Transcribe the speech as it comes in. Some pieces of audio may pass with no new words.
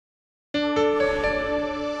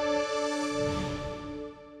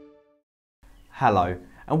Hello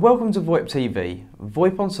and welcome to VoIP TV,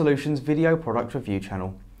 VoIPon Solutions video product review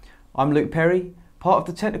channel. I'm Luke Perry, part of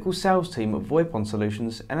the technical sales team at VoIPon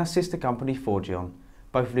Solutions and our sister company Forgion,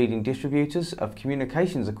 both leading distributors of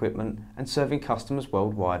communications equipment and serving customers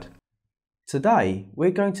worldwide. Today we're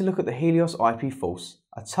going to look at the Helios IP Force,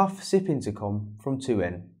 a tough SIP intercom from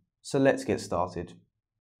 2N. So let's get started.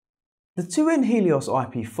 The 2N Helios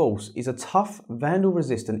IP Force is a tough,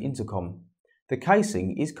 vandal-resistant intercom. The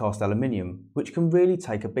casing is cast aluminium, which can really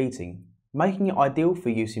take a beating, making it ideal for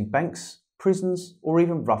use in banks, prisons, or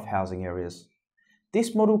even rough housing areas.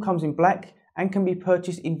 This model comes in black and can be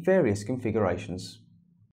purchased in various configurations.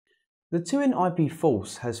 The 2N IP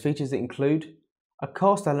Force has features that include a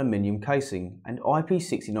cast aluminium casing and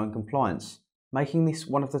IP69 compliance, making this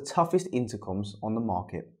one of the toughest intercoms on the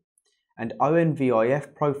market, and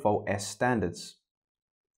ONVIF Profile S standards.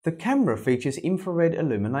 The camera features infrared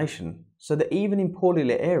illumination, so that even in poorly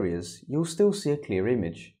lit areas, you'll still see a clear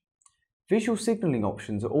image. Visual signalling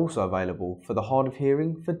options are also available for the hard of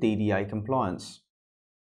hearing for DDA compliance.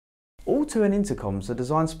 All 2N intercoms are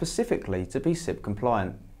designed specifically to be SIP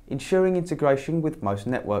compliant, ensuring integration with most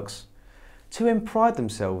networks. 2N pride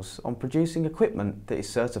themselves on producing equipment that is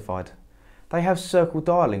certified. They have circle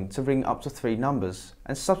dialing to ring up to 3 numbers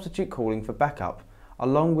and substitute calling for backup,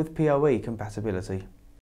 along with PoE compatibility.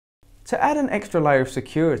 To add an extra layer of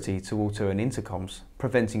security to all 2N intercoms,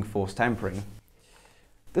 preventing forced tampering,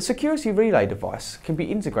 the security relay device can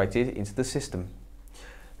be integrated into the system.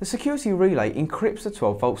 The security relay encrypts the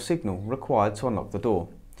 12-volt signal required to unlock the door.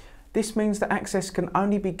 This means that access can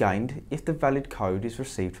only be gained if the valid code is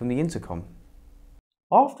received from the intercom.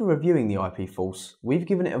 After reviewing the IP Force, we've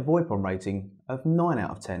given it a VoIPon rating of 9 out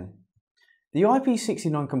of 10. The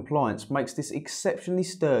IP69 compliance makes this exceptionally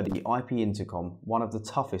sturdy IP intercom one of the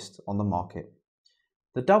toughest on the market.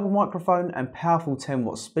 The double microphone and powerful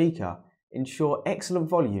 10-watt speaker ensure excellent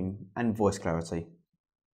volume and voice clarity.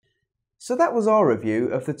 So that was our review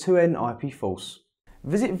of the 2N IP Force.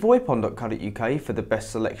 Visit voipon.co.uk for the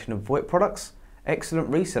best selection of VoIP products,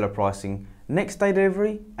 excellent reseller pricing, next day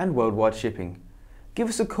delivery and worldwide shipping. Give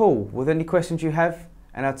us a call with any questions you have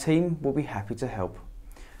and our team will be happy to help.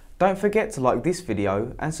 Don't forget to like this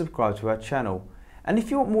video and subscribe to our channel. And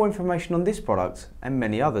if you want more information on this product and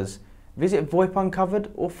many others, visit VoIP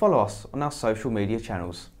Uncovered or follow us on our social media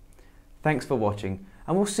channels. Thanks for watching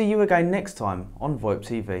and we'll see you again next time on VoIP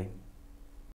TV.